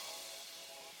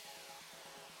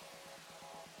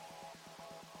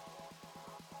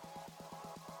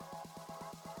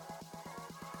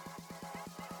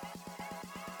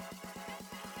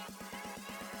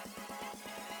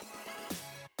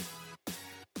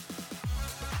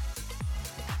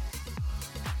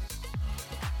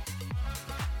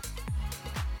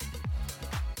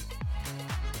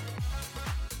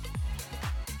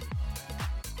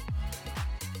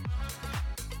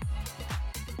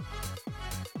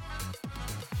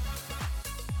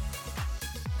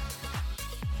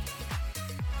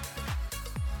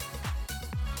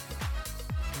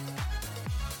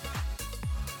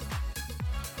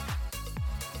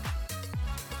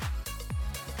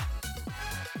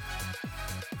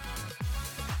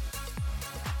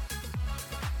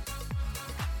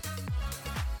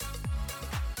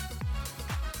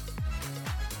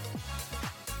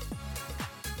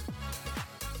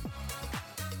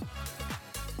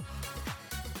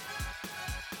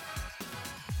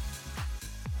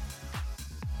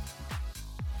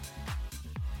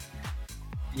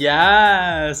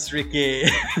Yes, Ricky.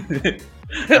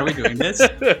 Are we doing this?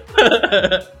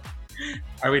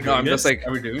 Are we No, doing I'm just this? like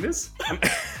Are we doing this?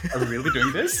 Are we really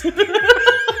doing this?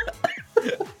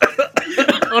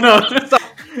 Oh no! stop.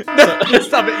 No,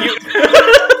 stop it.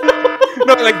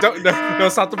 No, like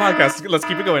don't stop the podcast. Let's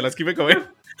keep it going. Let's keep it going.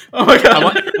 Oh my I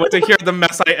want god! everyone to hear the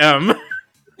mess I am.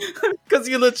 Because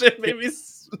you legit made me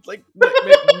like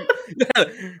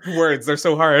words. They're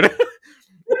so hard.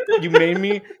 You made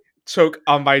me choke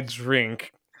on my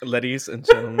drink, ladies and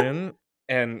gentlemen,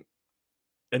 and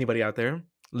anybody out there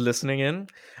listening in.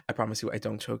 I promise you, I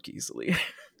don't choke easily.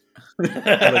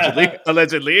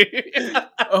 Allegedly.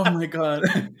 Oh my god!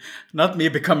 Not me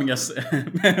becoming a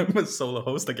solo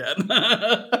host again.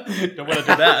 Don't want to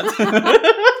do that.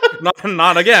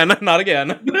 Not again. Not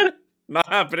again. Not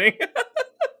happening.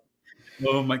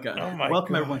 Oh my god. Oh my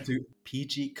Welcome God. everyone to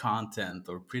PG Content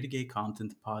or Pretty Gay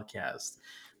Content Podcast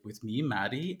with me,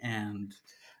 Maddie, and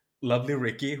lovely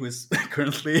Ricky, who is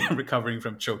currently recovering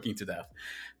from choking to death.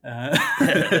 Oh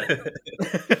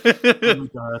my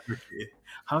god, Ricky.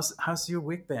 How's your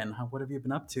week been? What have you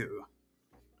been up to?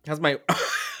 How's my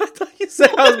I thought you said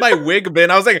how's my wig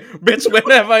been? I was like, bitch, when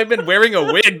have I been wearing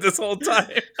a wig this whole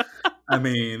time? I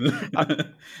mean, is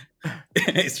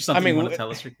there something you want to tell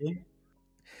us, Ricky?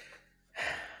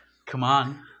 Come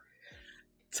on.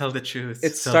 Tell the truth.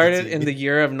 It started in the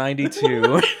year of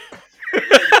 92.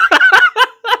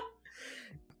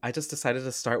 I just decided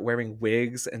to start wearing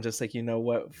wigs and just like, you know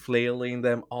what, flailing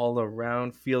them all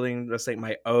around, feeling just like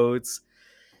my oats.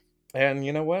 And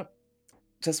you know what?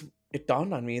 Just it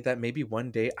dawned on me that maybe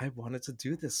one day I wanted to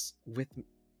do this with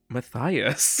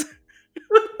Matthias.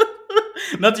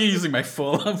 Not you using my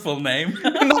full name.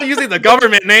 I'm not using the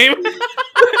government name.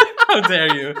 How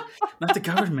dare you? Not the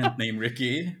government name,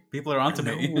 Ricky. People are onto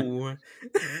me. No.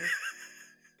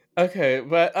 Okay,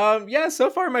 but yeah, so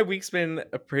far my week's been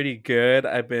pretty good.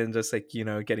 I've been just like, you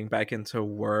know, getting back into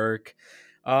work.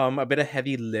 A bit of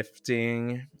heavy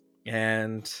lifting,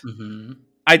 and Mm-hmm.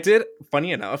 I did,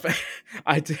 funny enough,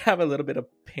 I did have a little bit of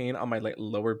pain on my like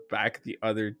lower back the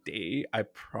other day. I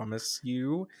promise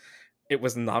you. It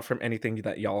was not from anything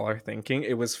that y'all are thinking.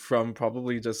 It was from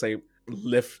probably just like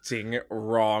lifting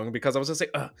wrong, because I was just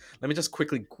like, let me just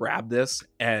quickly grab this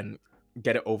and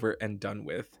get it over and done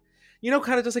with. You know,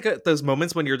 kind of just like those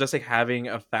moments when you're just like having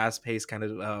a fast paced kind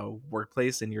of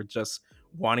workplace and you're just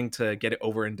wanting to get it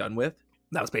over and done with.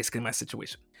 That was basically my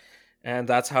situation. And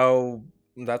that's how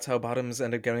Bottoms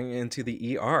ended up going into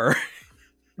the ER.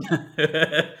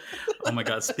 Oh my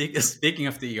god! Speaking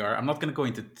of the ER, I'm not going to go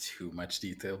into too much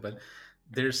detail, but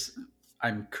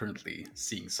I'm currently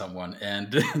seeing someone,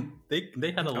 and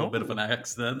they had a little bit of an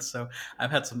accident, so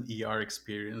I've had some ER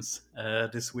experience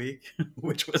this week,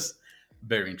 which was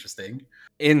very interesting.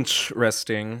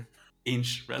 Interesting.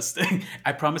 Interesting.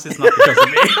 I promise it's not because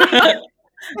of me.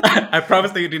 I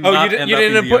promise that you did not. You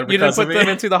didn't put them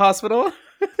into the hospital?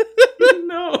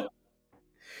 No.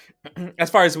 As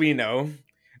far as we know,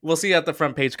 we'll see at the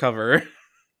front page cover.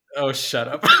 Oh, shut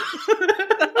up,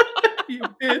 you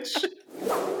bitch.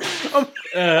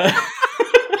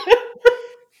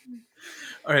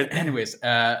 All right. Anyways,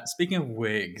 speaking of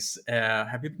wigs,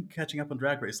 have you been catching up on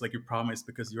Drag Race like you promised,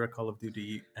 because you're a Call of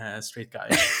Duty straight guy?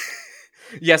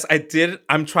 Yes, I did.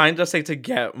 I'm trying just like to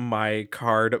get my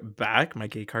card back, my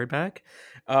gay card back.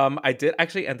 I did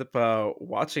actually end up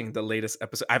watching the latest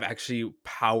episode. I've actually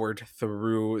powered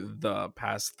through the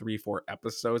past 3-4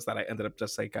 episodes that I ended up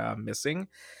just like missing.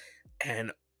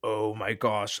 And oh my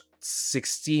gosh,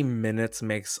 60 minutes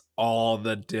makes all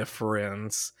the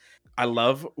difference. I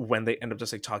love when they end up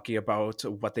just like talking about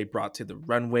what they brought to the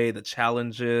runway, the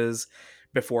challenges,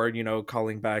 before, you know,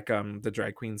 calling back the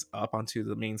drag queens up onto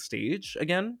the main stage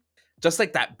again. Just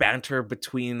like that banter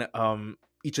between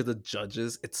each of the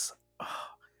judges. It's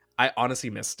I honestly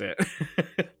missed it.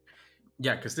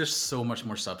 Yeah, because there's so much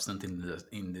more substance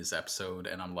in this episode,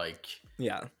 and I'm like,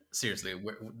 Yeah. seriously,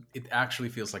 it actually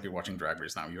feels like you're watching Drag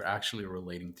Race now. You're actually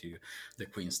relating to the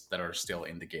queens that are still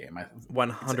in the game.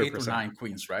 100%. It's 8 or 9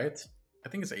 queens, right? I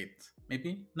think it's 8,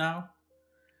 maybe now.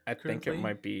 I think it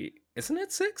might be. Isn't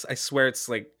it 6? I swear it's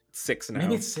like 6 now.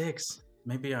 Maybe it's 6.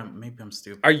 Maybe I'm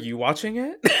stupid. Are you watching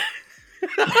it?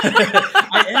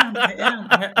 I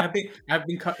am. I've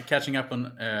been catching up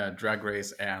on Drag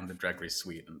Race and the Drag Race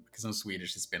Sweden, because I'm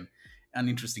Swedish. It's been an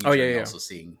interesting journey also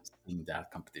seeing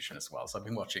that competition as well. So I've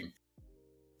been watching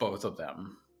both of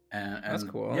them. And that's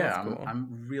cool. Yeah, that's cool.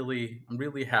 I'm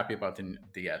really happy about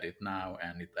the edit now,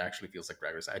 and it actually feels like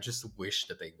Drag Race. I just wish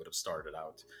that they would have started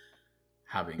out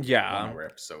having 1 hour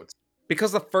episodes,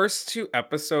 because the first 2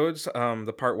 episodes,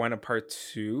 the part 1 and part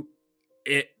 2,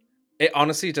 it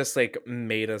honestly just like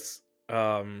made us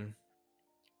um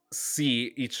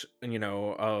see each,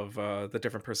 of the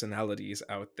different personalities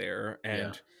out there, Yeah.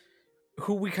 and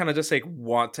who we kind of just like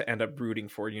want to end up rooting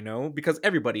for, because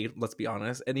everybody, let's be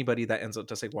honest, anybody that ends up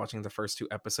just like watching the first 2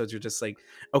 episodes, you're just like,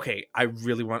 okay, I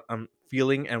really I'm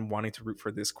feeling and wanting to root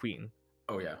for this queen.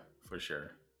 Oh yeah, for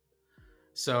sure.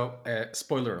 So,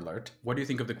 spoiler alert: what do you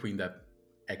think of the queen that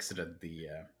exited the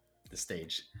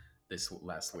stage this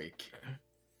last week?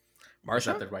 Was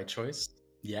that Marsha? the right choice?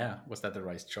 Yeah, was that the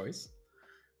right choice?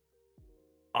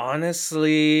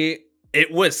 Honestly,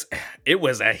 it was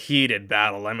a heated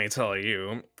battle, let me tell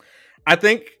you. I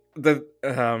think the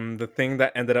thing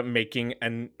that ended up making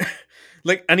and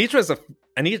like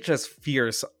Anitra's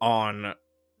fierce on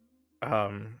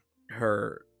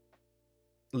her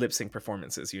lip sync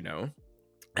performances,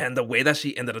 and the way that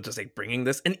she ended up just like bringing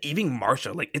this, and even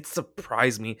Marsha, like, it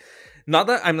surprised me. Not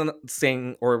that I'm not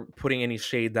saying or putting any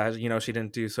shade that she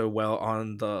didn't do so well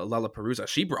on the Lollapalooza.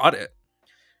 She brought it,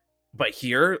 but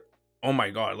here, oh my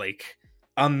god, like,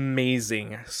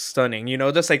 amazing, stunning.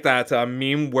 Just like that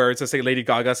meme where it's just like Lady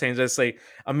Gaga saying just like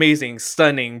amazing,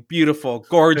 stunning, beautiful,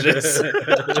 gorgeous.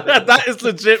 That is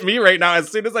legit me right now. As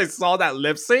soon as I saw that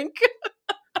lip sync.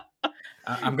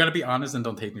 I'm gonna be honest, and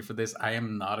don't hate me for this. I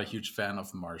am not a huge fan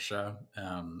of Marsha.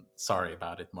 Sorry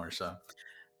about it, Marsha.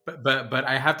 But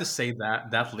I have to say that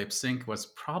that lip sync was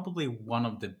probably one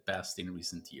of the best in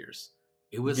recent years.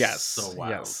 It was so Yes,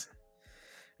 wild. yes.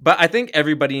 But I think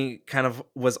everybody kind of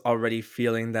was already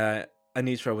feeling that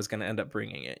Anitra was going to end up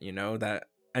bringing it, that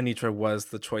Anitra was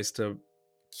the choice to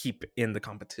keep in the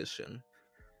competition.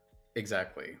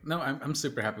 Exactly. No, I'm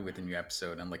super happy with the new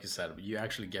episode. And like you said, you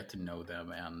actually get to know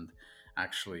them and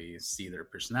actually see their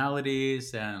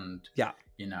personalities and, Yeah.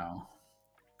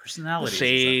 Personalities.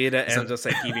 Shade and just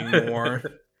like even more.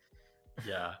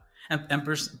 Yeah. And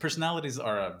personalities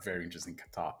are a very interesting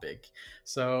topic.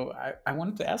 So I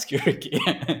wanted to ask you, Ricky,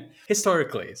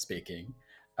 historically speaking,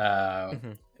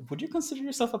 would you consider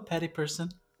yourself a petty person?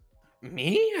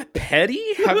 Me?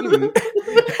 Petty? Have you,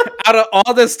 out of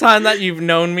all this time that you've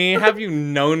known me, have you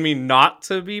known me not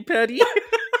to be petty?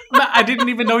 I didn't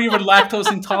even know you were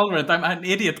lactose intolerant. I'm an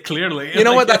idiot, clearly. You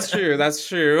know what? That's true. That's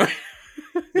true.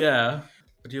 Yeah.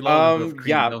 But you love a bit of cream,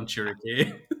 yeah. don't you,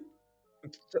 Ricky?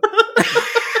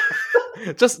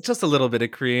 just a little bit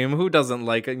of cream. Who doesn't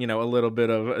like a little bit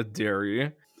of a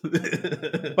dairy?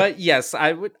 But yes,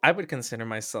 I would consider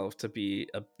myself to be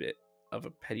a bit of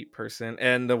a petty person,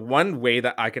 and the one way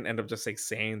that I can end up just like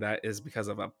saying that is because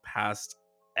of a past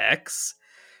ex.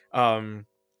 Long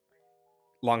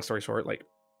story short, like,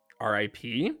 RIP.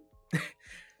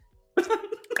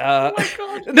 Oh my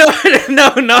god.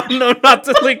 No, not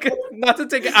to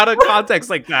take it out of context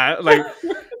like that.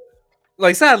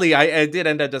 Like sadly, I did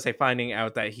end up just like finding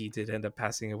out that he did end up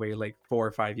passing away like 4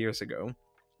 or 5 years ago.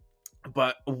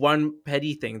 But one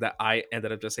petty thing that I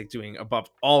ended up just like doing above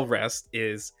all rest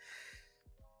is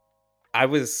I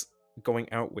was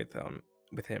going out with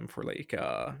him for like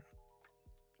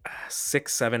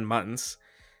 6-7 months.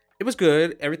 It was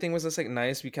good. Everything was just like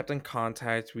nice. We kept in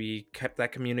contact. We kept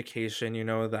that communication,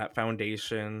 that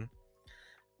foundation.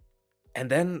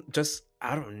 And then just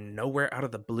out of nowhere, out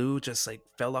of the blue, just like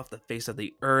fell off the face of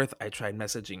the earth. I tried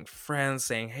messaging friends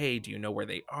saying, hey, do you know where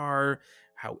they are?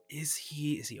 How is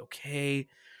he? Is he okay?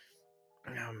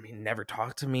 He never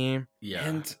talked to me. Yeah.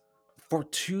 And for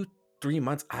 2-3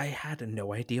 months, I had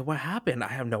no idea what happened.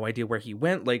 I have no idea where he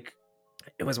went. Like,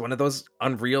 it was one of those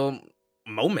unreal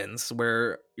moments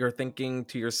where you're thinking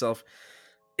to yourself,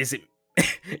 is it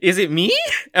me?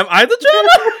 Am I the drama?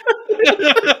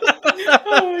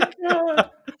 Oh my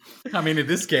god. I mean, in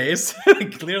this case,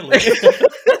 clearly.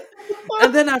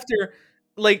 And then after,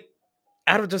 like,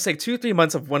 out of just like 2-3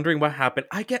 months of wondering what happened,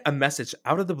 I get a message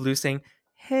out of the blue saying,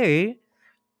 hey,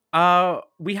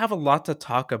 we have a lot to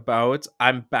talk about.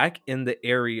 I'm back in the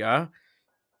area.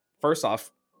 First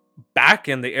off, back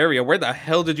in the area, where the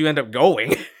hell did you end up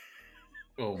going?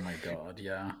 Oh my god,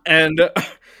 yeah. And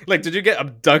like, did you get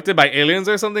abducted by aliens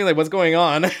or something? Like, what's going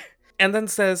on? And then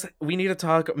says, we need to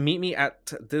talk. Meet me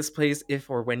at this place if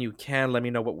or when you can. Let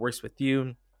me know what works with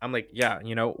you. I'm like, yeah,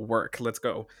 work. Let's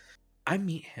go. I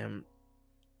meet him.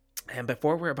 And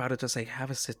before we're about to just like have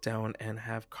a sit down and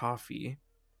have coffee,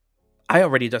 I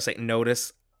already just like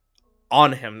notice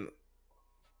on him.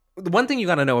 The one thing you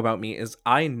got to know about me is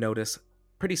I notice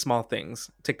pretty small things.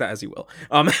 Take that as you will.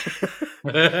 And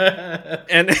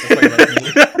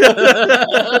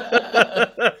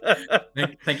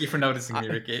thank you for noticing me,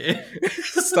 Ricky.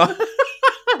 Stop.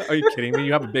 Are you kidding me?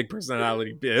 You have a big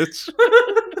personality, bitch.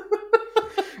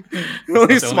 The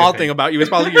only small thing about you is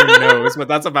probably your nose, but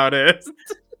that's about it.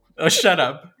 Oh, shut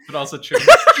up. But also true.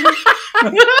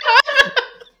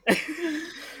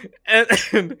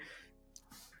 and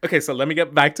okay, so let me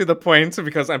get back to the point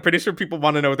because I'm pretty sure people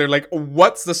want to know. They're like,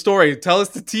 "What's the story? Tell us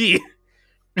the tea."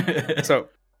 So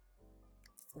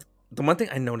the one thing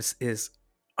I noticed is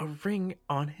a ring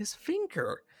on his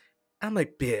finger. I'm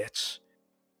like, bitch.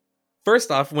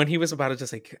 First off, when he was about to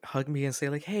just like hug me and say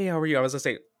like, "Hey, how are you?" I was just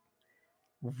like,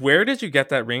 "Where did you get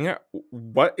that ring?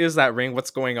 What is that ring? What's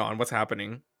going on? What's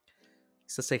happening?"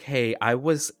 He's just like, "Hey, I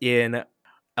was in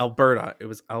Alberta. It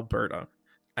was Alberta.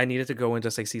 I needed to go and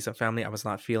just like see some family. I was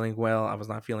not feeling well. I was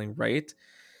not feeling right."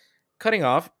 Cutting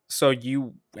off. So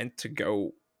you went to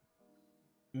go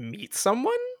meet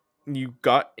someone? You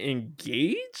got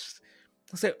engaged?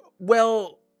 I was like,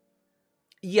 well,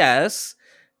 yes.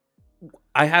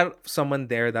 I had someone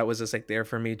there that was just like there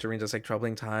for me during just like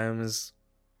troubling times.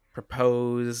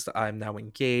 Proposed. I'm now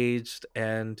engaged,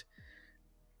 and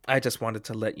I just wanted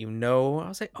to let you know. I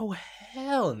was like, oh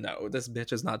hell no, this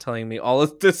bitch is not telling me all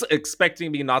of this,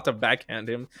 expecting me not to backhand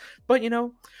him. But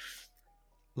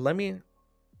let me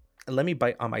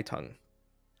bite on my tongue.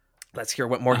 Let's hear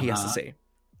what more he has to say.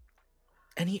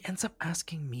 And he ends up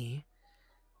asking me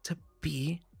to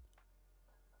be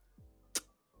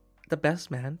the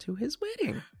best man to his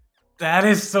wedding. That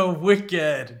is so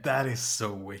wicked. That is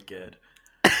so wicked.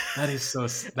 That is so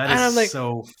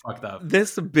so fucked up.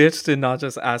 This bitch did not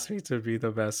just ask me to be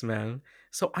the best man.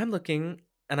 So I'm looking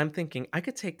and I'm thinking I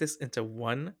could take this into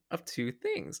one of two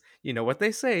things. You know what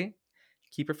they say?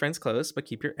 Keep your friends close, but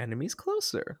keep your enemies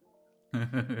closer.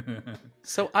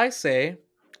 So I say,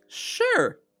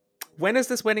 sure. When is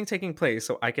this wedding taking place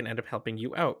so I can end up helping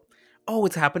you out? Oh,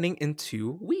 it's happening in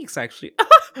 2 weeks, actually.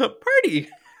 Party!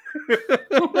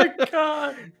 Oh my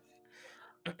god.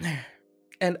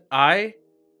 And I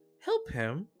help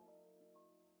him.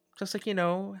 Just like,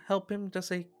 help him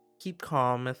just like keep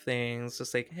calm with things.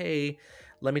 Just like, hey,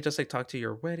 let me just like talk to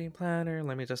your wedding planner.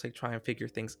 Let me just like try and figure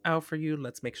things out for you.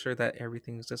 Let's make sure that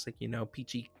everything's just like,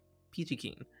 peachy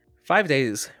keen. 5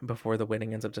 days before the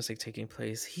wedding ends up just like taking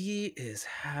place, he is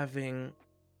having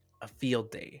a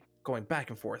field day, going back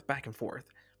and forth,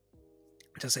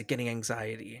 just like getting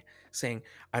anxiety, saying,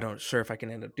 I don't sure if I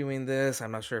can end up doing this.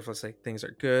 I'm not sure if let's like things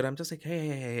are good. I'm just like,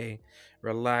 hey,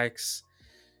 relax,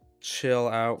 chill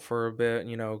out for a bit,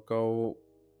 go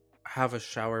have a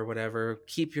shower, whatever.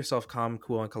 Keep yourself calm,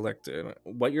 cool, and collected.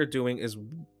 What you're doing is,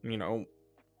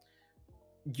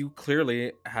 you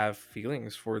clearly have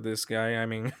feelings for this guy. I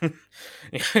mean,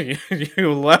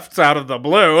 you left out of the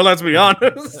blue, let's be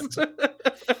honest.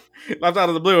 Left out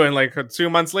of the blue, and like 2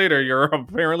 months later, you're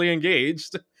apparently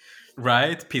engaged.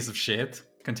 Right? Piece of shit.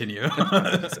 Continue.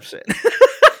 Piece of shit.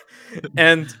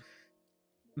 And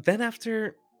then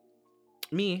after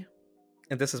me,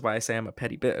 and this is why I say I'm a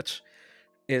petty bitch,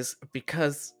 is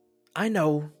because I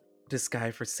know this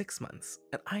guy for 6 months,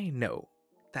 and I know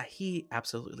that he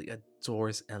absolutely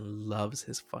adores and loves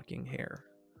his fucking hair.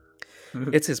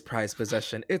 It's his prized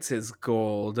possession. It's his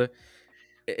gold.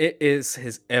 It is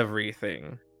his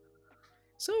everything.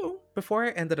 So before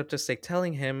I ended up just like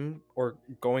telling him or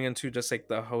going into just like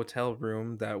the hotel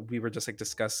room that we were just like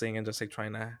discussing and just like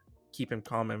trying to keep him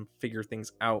calm and figure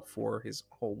things out for his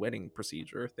whole wedding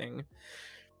procedure thing,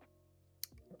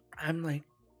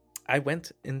 I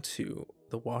went into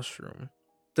the washroom.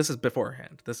 This is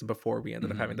beforehand. This is before we ended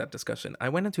up having that discussion. I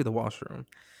went into the washroom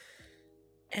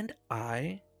and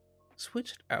I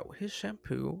switched out his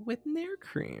shampoo with Nair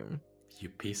cream. You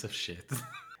piece of shit.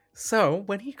 So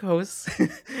when he goes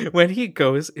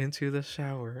into the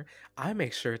shower, I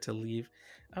make sure to leave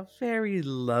a very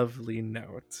lovely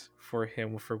note for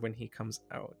him for when he comes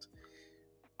out.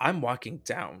 I'm walking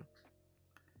down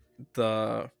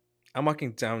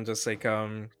just like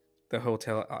the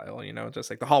hotel aisle, just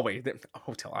like the hallway, the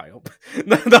hotel aisle,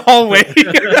 the hallway.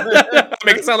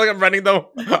 Make it sound like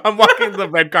I'm walking the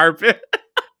red carpet.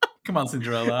 Come on,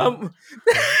 Cinderella.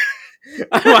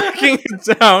 I'm walking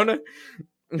down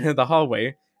the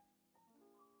hallway.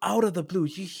 Out of the blue,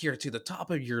 you hear to the top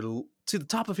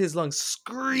of his lungs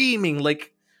screaming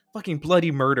like fucking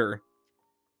bloody murder.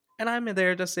 And I'm in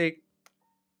there just like,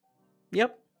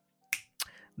 yep.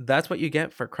 That's what you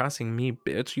get for crossing me,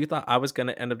 bitch. You thought I was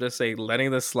gonna end up just say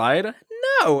letting this slide?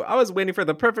 No, I was waiting for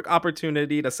the perfect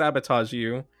opportunity to sabotage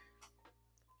you.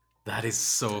 That is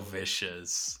so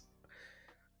vicious.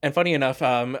 And funny enough,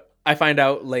 I find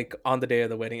out like on the day of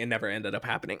the wedding, it never ended up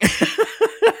happening.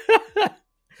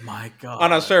 My God.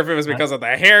 I'm not sure if it was because of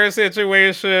the hair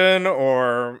situation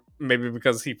or maybe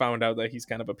because he found out that he's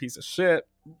kind of a piece of shit.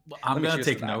 I'm gonna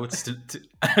take notes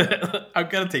I'm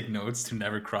gonna take notes to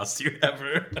never cross you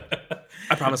ever.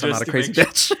 I promise I'm not a crazy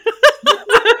bitch.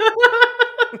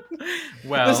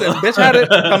 Well, listen, bitch had it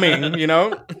coming,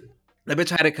 The bitch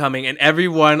had it coming, and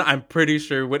everyone, I'm pretty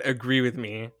sure, would agree with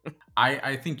me.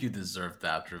 I think you deserve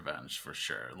that revenge for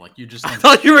sure. Like you just I don't.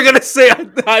 thought you were gonna say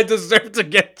I deserve to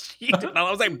get cheated. And I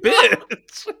was like,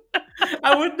 bitch.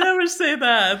 I would never say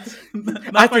that.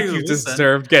 I think you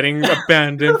deserved getting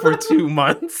abandoned for 2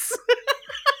 months.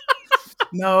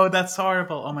 No, that's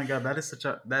horrible. Oh my god, that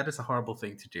is a horrible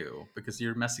thing to do because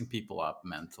you're messing people up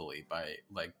mentally by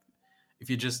like if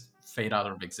you just fade out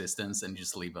of existence and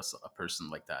just leave us a person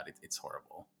like that, it's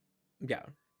horrible. Yeah,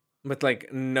 with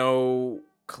like no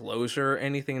closure or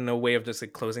anything, no way of just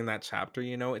like closing that chapter.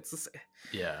 It's just,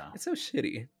 Yeah, it's so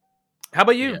shitty. How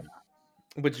about you? yeah.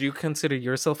 Would you consider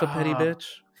yourself a petty bitch?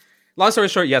 Long story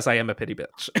short, yes, I am a petty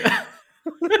bitch.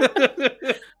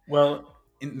 Well,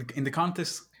 in the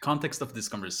context of this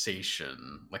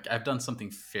conversation, like I've done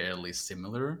something fairly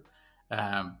similar,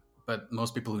 but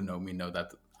most people who know me know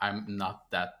that I'm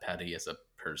not that petty as a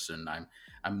person.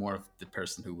 I'm more of the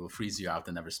person who will freeze you out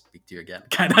and never speak to you again,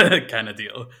 kind of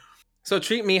deal. So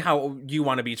treat me how you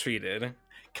want to be treated.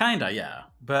 Kinda, yeah.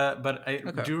 But I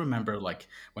Okay. do remember like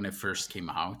when it first came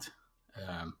out,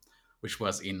 which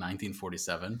was in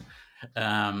 1947,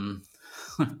 right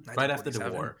after the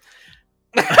 1947. war.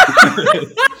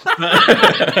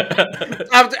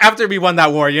 after we won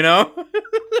that war, I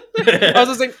was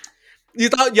just like, you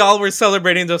thought y'all were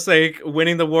celebrating just like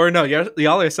winning the war? No,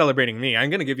 y'all are celebrating me.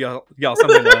 I'm gonna give y'all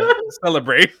something to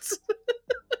celebrate.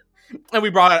 And we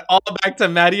brought it all back to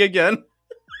Maddie again.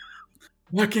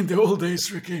 Back in the old days,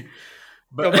 Ricky.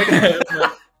 But,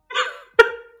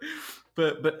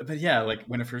 but yeah, like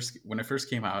when it first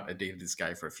came out, I dated this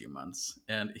guy for a few months,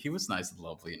 and he was nice and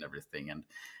lovely and everything, and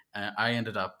I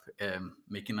ended up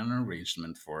making an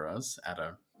arrangement for us at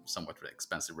a somewhat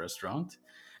expensive restaurant,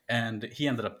 and he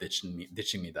ended up ditching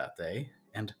me that day,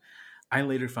 and I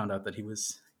later found out that he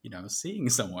was seeing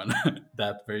someone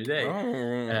that very day.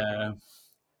 Oh.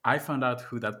 I found out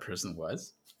who that person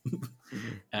was.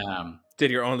 Did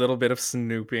your own little bit of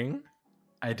snooping?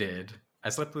 I did. I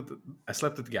slept with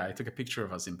the guy. I took a picture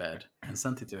of us in bed and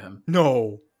sent it to him.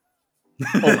 No.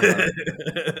 Oh my god.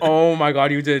 Oh my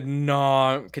god, you did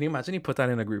not. Can you imagine you put that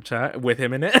in a group chat with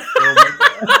him in it? Oh my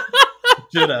god.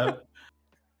 Should have.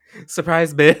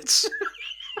 Surprise, bitch.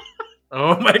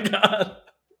 Oh my god.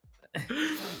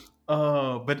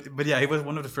 Oh, but yeah, he was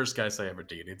one of the first guys I ever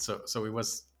dated. So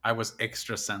I was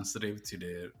extra sensitive to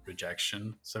the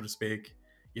rejection, so to speak.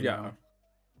 You know.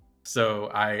 So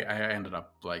I ended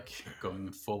up like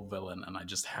going full villain, and I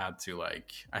just had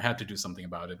to do something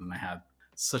about it, and I had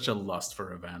such a lust for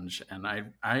revenge, and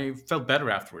I felt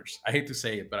better afterwards. I hate to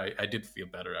say it, but I did feel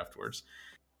better afterwards.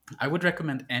 I would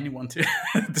recommend anyone to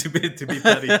to be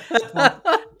petty.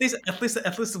 At least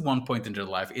at one point in their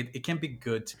life, it can be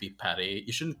good to be petty.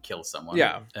 You shouldn't kill someone.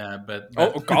 Yeah. But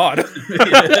oh god,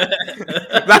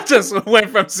 that just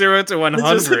went from 0 to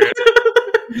 100.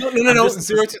 No.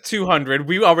 0 to 200.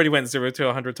 We already went 0 to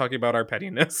 100 talking about our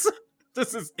pettiness.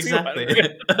 This is exactly.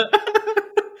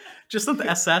 Just don't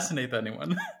assassinate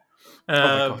anyone.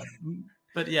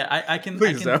 But yeah, I can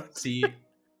see.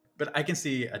 But I can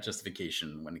see a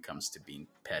justification when it comes to being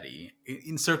petty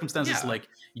in circumstances like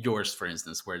yours, for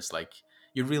instance, where it's like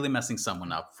you're really messing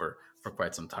someone up for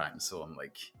quite some time. So I'm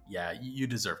like, yeah, you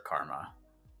deserve karma.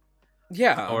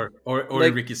 Yeah. Or like,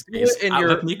 in Ricky's case,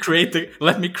 let me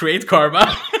create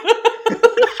karma.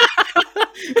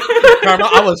 Karma,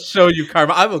 I will show you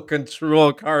karma. I will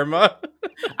control karma.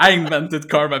 I invented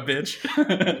karma, bitch.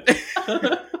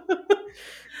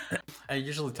 I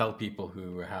usually tell people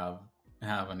who have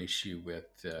an issue with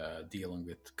dealing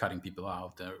with cutting people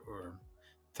out or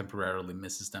temporarily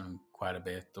misses them quite a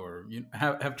bit, or you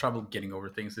have trouble getting over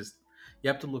things, is you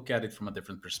have to look at it from a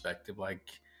different perspective.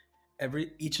 Like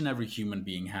each and every human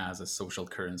being has a social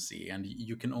currency, and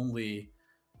you can only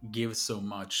give so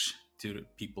much to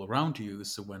people around you.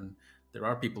 So when there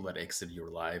are people that exit your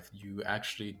life, you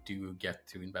actually do get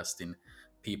to invest in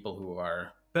people who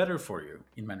are better for you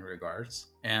in many regards.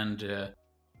 And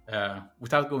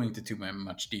without going into too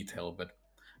much detail, but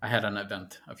I had an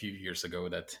event a few years ago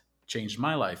that changed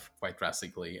my life quite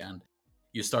drastically, and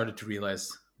you started to realize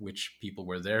which people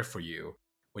were there for you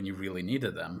when you really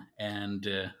needed them. And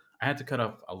I had to cut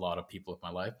off a lot of people in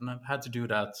my life, and I've had to do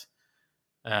that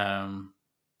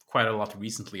quite a lot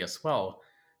recently as well.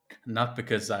 Not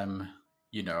because I'm,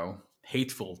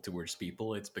 hateful towards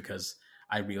people. It's because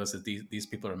I realize that these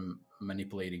people are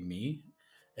manipulating me,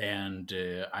 and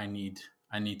I need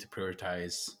to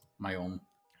prioritize my own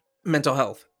mental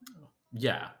health.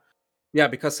 Yeah,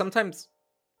 because sometimes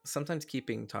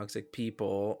keeping toxic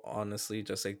people honestly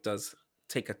just like does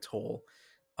take a toll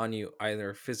on you,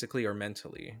 either physically or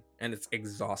mentally, and it's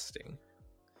exhausting.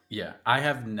 Yeah, I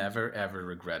have never ever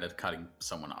regretted cutting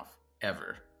someone off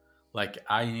ever. Like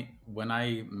when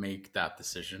I make that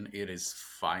decision, it is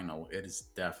final. It is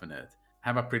definite. I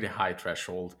have a pretty high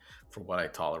threshold for what I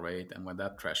tolerate, and when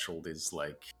that threshold is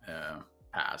like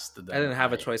passed, I then didn't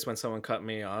have a I choice when someone cut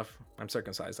me off. I'm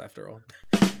circumcised after all.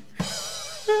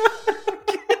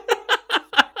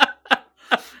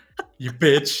 you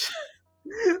bitch.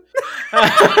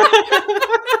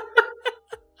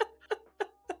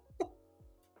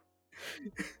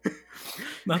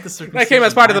 Not the circumcision. That came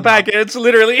as part of the package,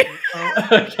 literally. Oh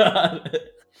my god.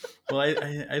 Well,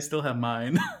 I still have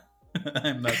mine.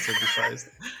 I'm not circumcised.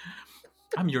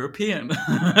 I'm European.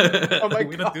 Oh my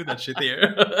we don't do that shit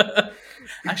here.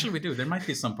 Actually, we do. There might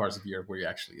be some parts of Europe where you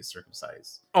actually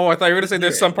circumcise. Oh, I thought you were going to say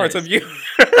there's some parts of you.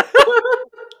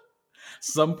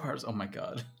 Some parts. Oh my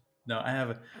god. No,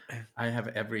 I have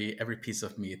every piece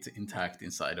of meat intact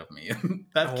inside of me.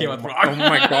 That came out wrong. Oh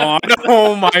my god.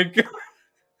 Oh my god.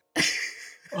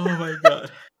 Oh my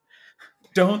god.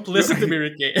 Don't listen to me,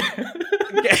 Ricky.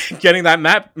 Getting that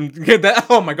map.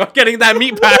 Oh my god. Getting that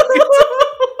meat pack.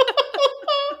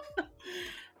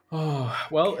 Oh,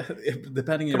 well,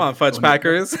 depending. Come on, fudge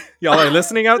packers. Y'all are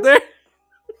listening out there?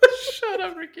 Shut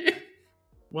up, Ricky.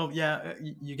 Well, yeah,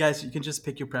 you guys, you can just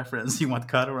pick your preference. You want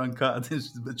cut or uncut.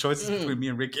 The choice is between me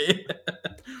and Ricky.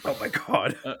 Oh my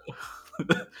god.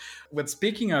 But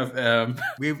speaking of,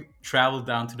 we've traveled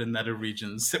down to the nether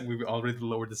regions. We've already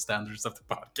lowered the standards of the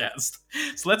podcast.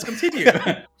 So let's continue.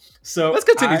 So let's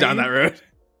continue down that road.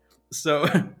 So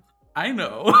I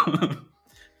know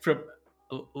from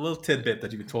a little tidbit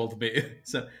that you told me.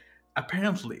 So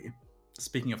apparently,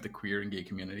 speaking of the queer and gay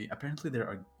community, apparently there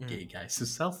are gay guys who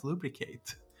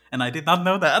self-lubricate. And I did not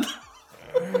know that.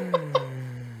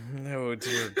 Oh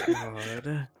dear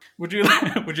God. Would you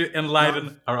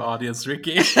enlighten our audience,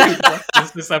 Ricky? What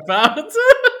is this about?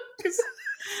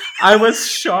 I was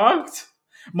shocked.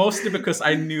 Mostly because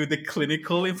I knew the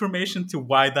clinical information to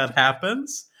why that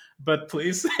happens. But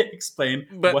please explain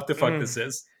what the fuck this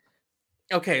is.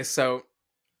 Okay, so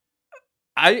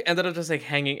I ended up just like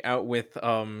hanging out with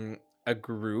a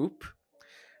group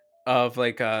of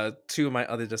like two of my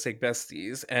other just like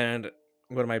besties, and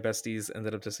one of my besties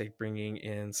ended up just like bringing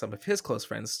in some of his close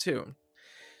friends too.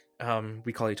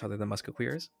 We call each other the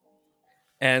Muskequeers,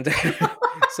 and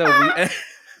so we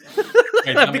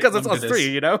because it's us three,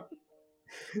 you know.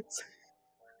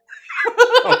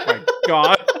 Oh my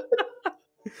god.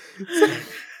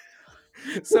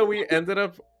 So we ended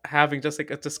up having just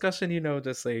like a discussion, you know,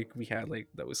 just like we had like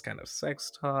those kind of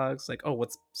sex talks, like, oh,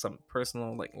 what's some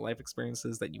personal like life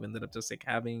experiences that you ended up just like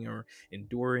having or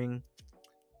enduring.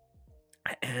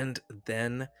 And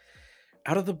then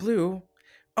out of the blue,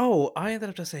 oh, I ended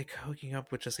up just like hooking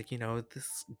up with just like, you know,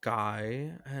 this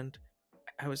guy, and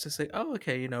I was just like, oh,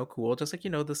 okay, you know, cool, just like, you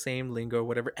know, the same lingo,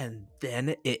 whatever. And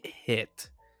then it hit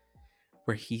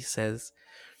where he says,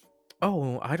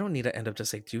 oh, I don't need to end up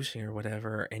just like douching or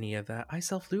whatever, or any of that. I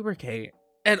self-lubricate.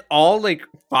 And all like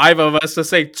five of us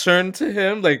just like turned to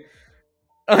him like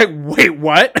wait,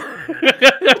 what?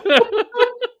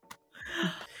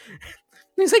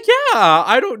 He's like, yeah,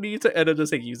 I don't need to end up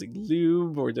just like using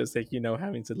lube or just like, you know,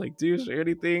 having to like douche or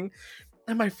anything.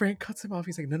 And my friend cuts him off.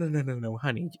 He's like, no,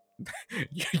 honey,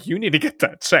 you need to get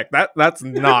that checked. That's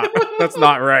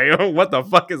not right. What the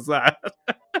fuck is that?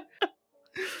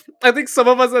 I think some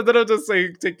of us ended up just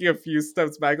like taking a few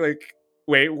steps back, like,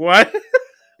 wait, what?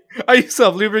 Are you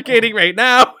self-lubricating right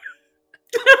now?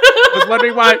 I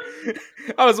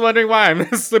was wondering why I'm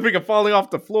slipping and falling off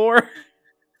the floor.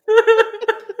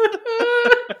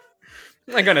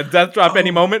 I'm gonna death drop any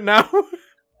moment now.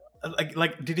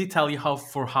 Like, did he tell you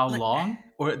for how long,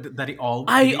 or that he all?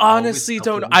 I honestly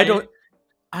don't.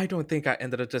 I don't think I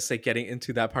ended up just like getting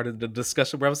into that part of the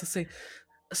discussion where I was just saying,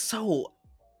 so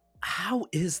how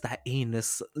is that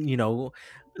anus, you know,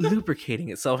 lubricating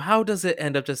itself? How does it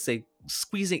end up just like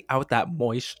squeezing out that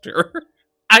moisture?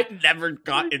 I never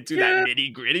got into that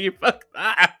nitty gritty. Fuck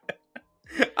that.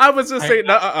 I was just saying,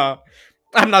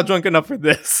 I'm not drunk enough for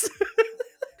this.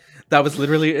 That was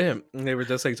literally it. They were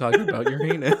just like talking about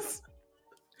Uranus.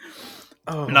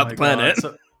 Oh, not the planet.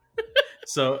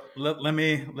 So let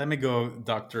me go,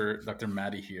 Dr.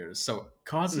 Maddie here. So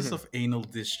causes of anal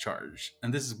discharge,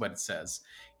 and this is what it says: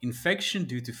 infection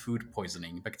due to food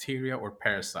poisoning, bacteria or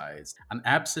parasites, an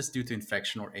abscess due to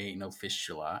infection or anal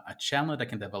fistula, a channel that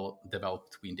can develop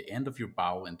between the end of your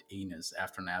bowel and anus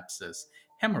after an abscess,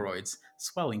 hemorrhoids,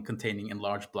 swelling containing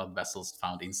enlarged blood vessels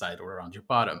found inside or around your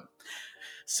bottom.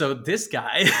 So this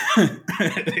guy,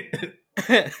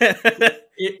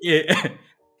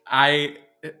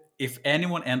 if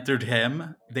anyone entered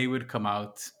him, they would come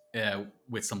out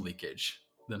with some leakage.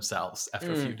 themselves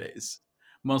after a few days.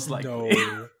 Most likely.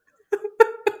 No.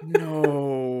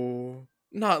 No.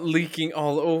 Not leaking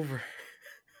all over.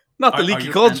 Not the leaky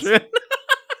cauldron.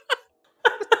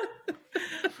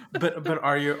 But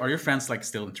are your friends like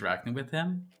still interacting with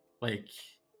him? Like,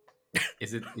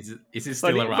 is he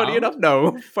still around? Funny enough,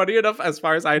 no. Funny enough, as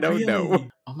far as I know, Really? no.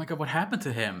 Oh my god, what happened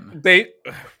to him?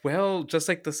 Well, just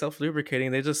like the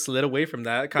self-lubricating, they just slid away from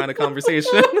that kind of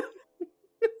conversation.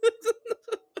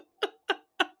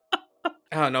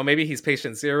 I don't know, maybe he's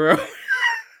patient zero.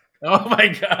 Oh my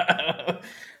god.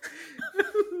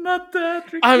 Not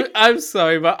that, Ricky. I'm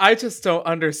sorry, but I just don't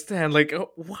understand. Like,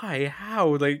 why?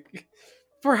 How? Like,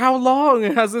 for how long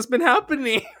has this been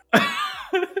happening?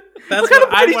 That's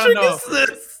what I want to know.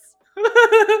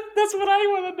 That's what I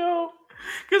want to know.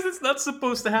 Because it's not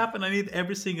supposed to happen. I need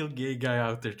every single gay guy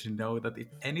out there to know that if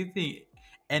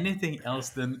anything else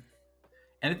than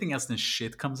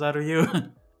shit comes out of you,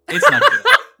 it's not good.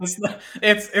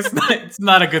 It's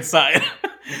not a good sign.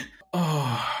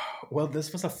 Oh, well,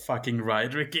 this was a fucking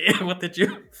ride, Ricky. What did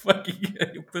you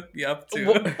fucking put me up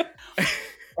to?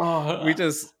 We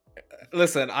just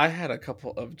listen. I had a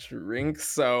couple of drinks,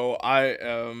 so I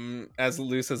am as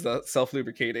loose as the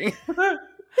self-lubricating. You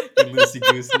loosey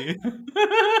goosey.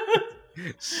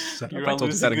 You're all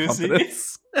loosey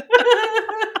confidence.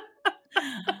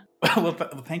 Well,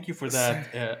 thank you for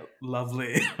that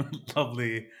lovely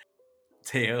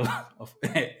tale of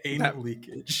anal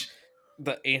leakage.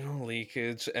 The anal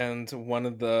leakage and one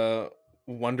of the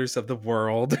wonders of the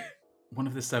world. One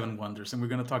of the 7 wonders. And we're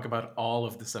going to talk about all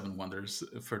of the 7 wonders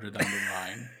further down the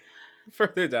line.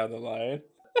 Further down the line.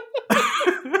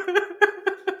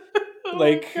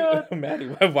 Like, Maddie,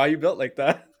 why are you built like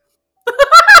that?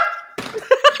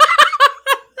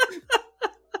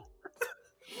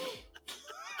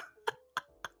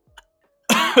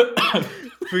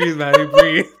 Breathe, Maddie,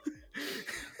 breathe.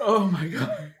 Oh my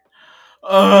god.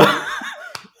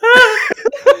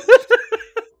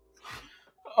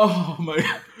 Oh my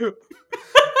god.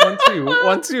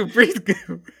 1 2 breathe.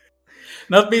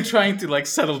 Not me trying to like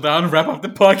settle down, wrap up the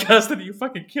podcast, and you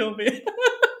fucking kill me.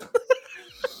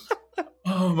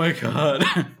 Oh my god.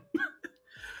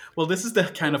 Well, this is the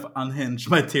kind of unhinged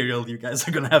material you guys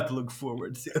are gonna have to look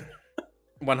forward to.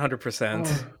 100%.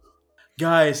 Oh.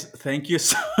 Guys, thank you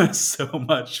so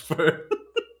much for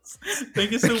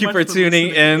thank you for tuning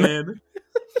in.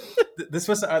 This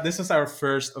was our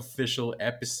first official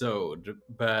episode,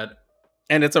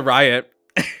 and it's a riot.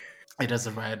 It is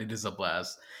a riot. It is a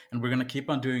blast, and we're gonna keep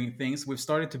on doing things. We've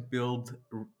started to build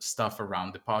stuff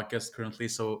around the podcast currently.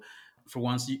 So, for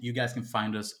once, you guys can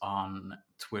find us on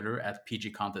Twitter at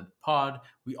PG Content Pod.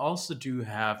 We also do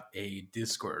have a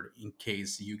Discord in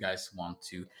case you guys want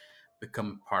to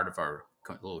become part of our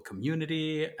little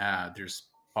community. There's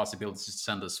possibilities to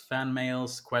send us fan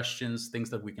mails, questions,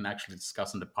 things that we can actually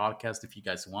discuss on the podcast if you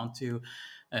guys want to.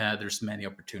 There's many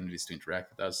opportunities to interact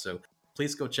with us, so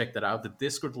please go check that out. The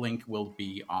Discord link will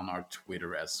be on our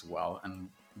Twitter as well, and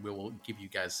we will give you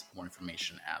guys more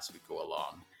information as we go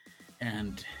along.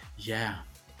 And yeah.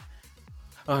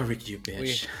 Oh, Rick, you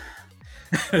bitch.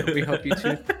 We hope you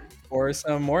tune for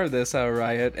some more of this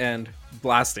riot and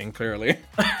blasting, clearly.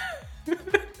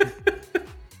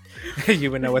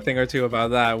 You would know a thing or two about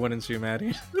that, wouldn't you,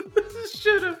 Maddie?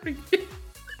 Shut up, Ricky.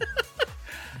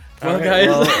 Well,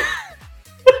 guys,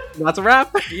 that's a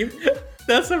wrap.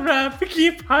 That's a wrap.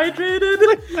 Keep hydrated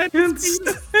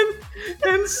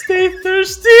and stay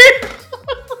thirsty.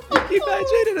 Keep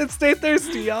hydrated and stay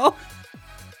thirsty, y'all.